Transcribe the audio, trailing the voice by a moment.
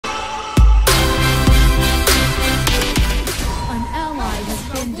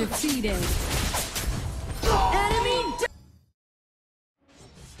defeated. Enemy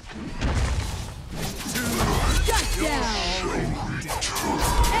shut down.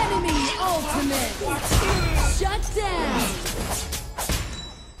 Enemy ultimate. Shut down.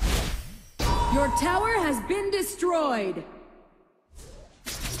 Your tower has been destroyed.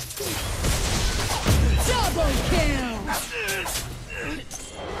 Double kill.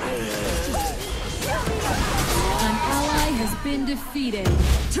 An ally has been defeated.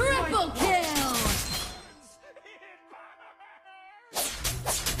 Triple kill.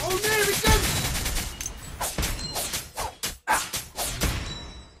 Oh, there we go.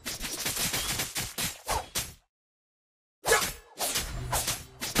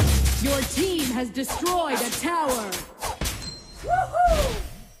 Your team has destroyed a tower. Woohoo!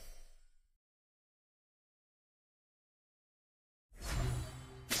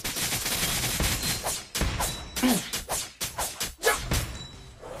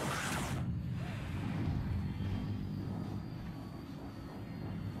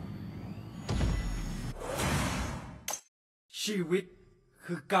ชีวิต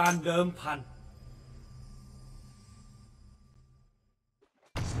คือการเดิมพัน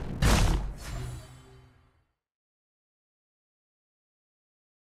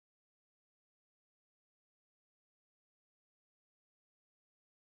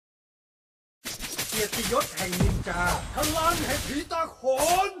เกียรติยศแห่งนินจาพลังแห่งผีตาโข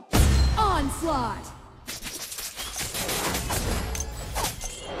น Onslaught.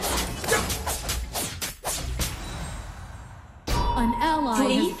 An ally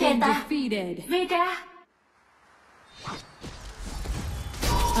has been defeated.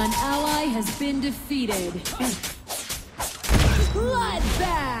 An ally has been defeated.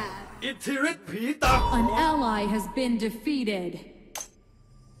 Bloodbath. อิทธิฤทธิ์ผีตาโข An น ally has been defeated.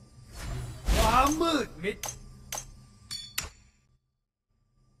 ความมืดมิด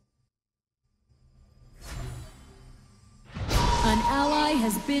An ally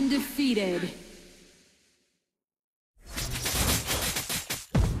has been defeated.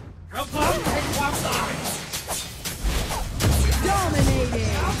 กระผมแห่งความตาย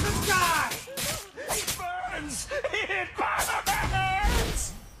Dominating. Out the sky! It burns! It burns!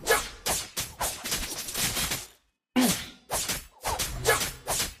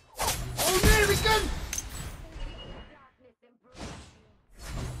 Oh, there we go!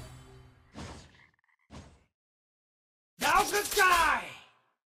 Out the sky!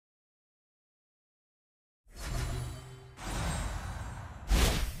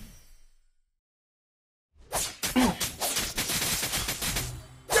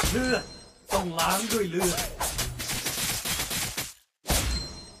 เลือดต้องล้างด้วยเลือด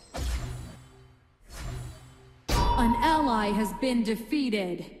An ally has been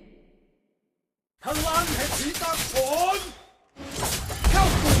defeated. พลังแห่งผีตาโขนเข้า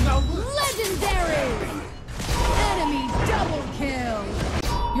สู่เงามืด Legendary! Enemy double kill!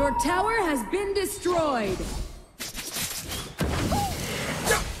 Your tower has been destroyed.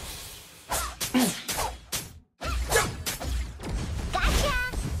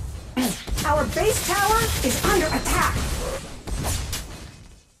 Our base tower is under attack.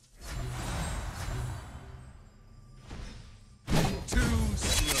 Too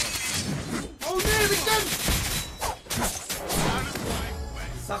slow. Oh, there we go.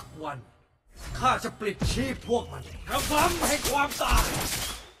 สักวันข้าจะปลิดชีพพวกมันกระผมให้ความตาย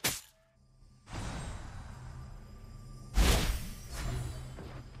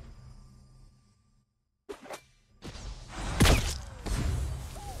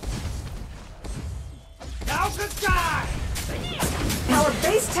Out the sky! Our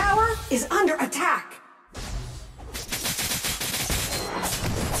base tower is under attack.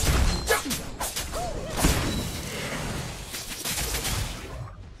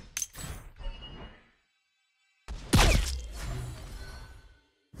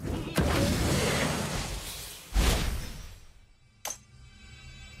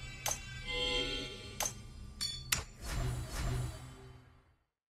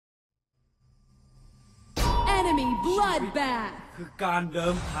 Enemy bloodbath. คือการเดิ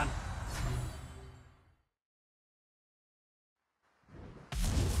มพัน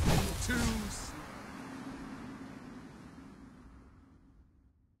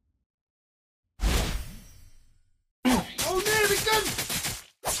Oh, there we go.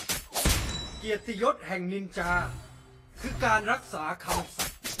 เกียรติยศแห่งนินจาคือการรักษาคำสั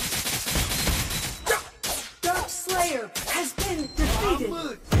ตย์ Dark Slayer has been ความ defeated. มื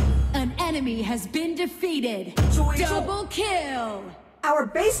ด An enemy has been defeated. Double kill. Our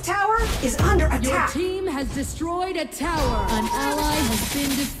base tower is under Your attack. team has destroyed a tower. An ally has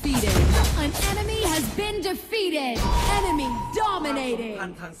been defeated. An enemy has been defeated. Enemy ความสัม dominated. พั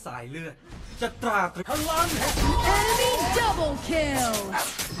นธ์ทางสายเลือดจะตราตรึงพลังแห่ง Enemy double kill.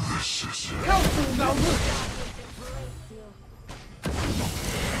 เข้าสู่เงามืด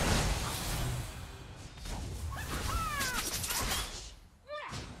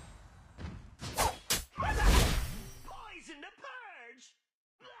Poison the purge!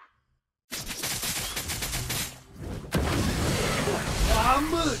 ความ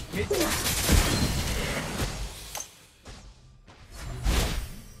มืดมิด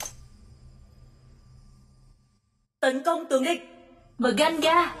Tấn công tướng địch. Mở gan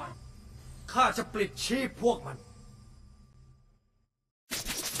ga. ข้าจะปลิดชีพพวกมัน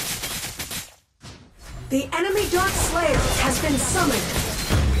The enemy Dark Slayer has been summoned.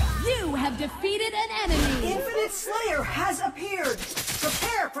 You have defeated an enemy. Infinite Slayer has appeared.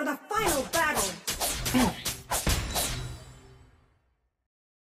 Prepare for the final battle.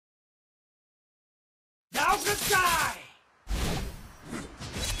 ดาวกระจาย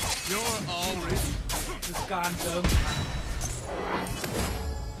You're already คือการเดิมพัน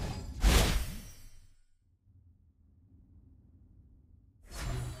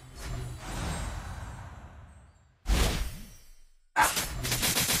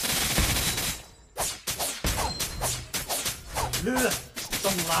เลือดต้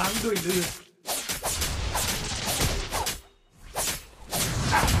องล้างด้วยเลือด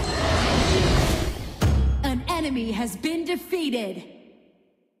An enemy has been defeated.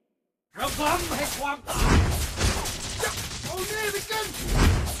 ระบำให้ความตายเอานี่ไปกัน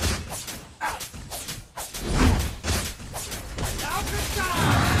ดาวกระจา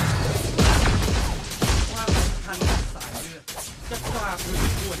ยความสำคัญของสายเลือดจะตราตรึง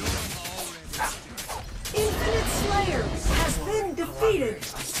ทั่วโลก Infinite Slayer has been defeated.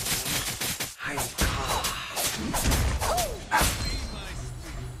 ให้ข้า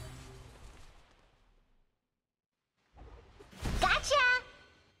Gotcha.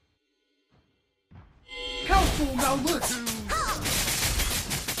 เข้าสู่เงามืด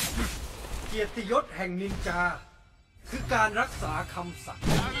เกียรติยศแห่งนินจา คือการรักษาคำสัตย์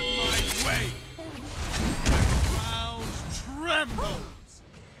out of my way! The ground trembles!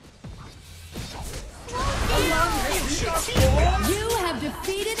 You have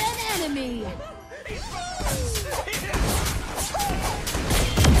defeated an enemy.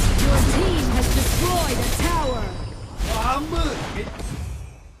 Your team has destroyed a tower. ความมืดมิด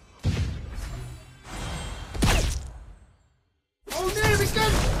เอานี่ไปกั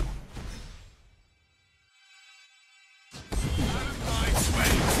น Out of my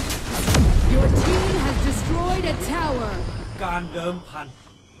way! Your team has destroyed a tower. การเดิมพัน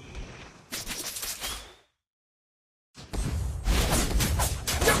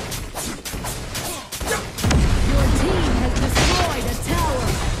Your team has destroyed a tower.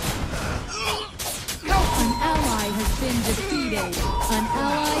 An ally has been defeated. An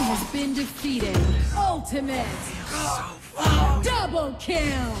ally has been defeated. Ultimate. Double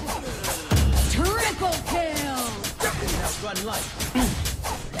kill. Triple kill.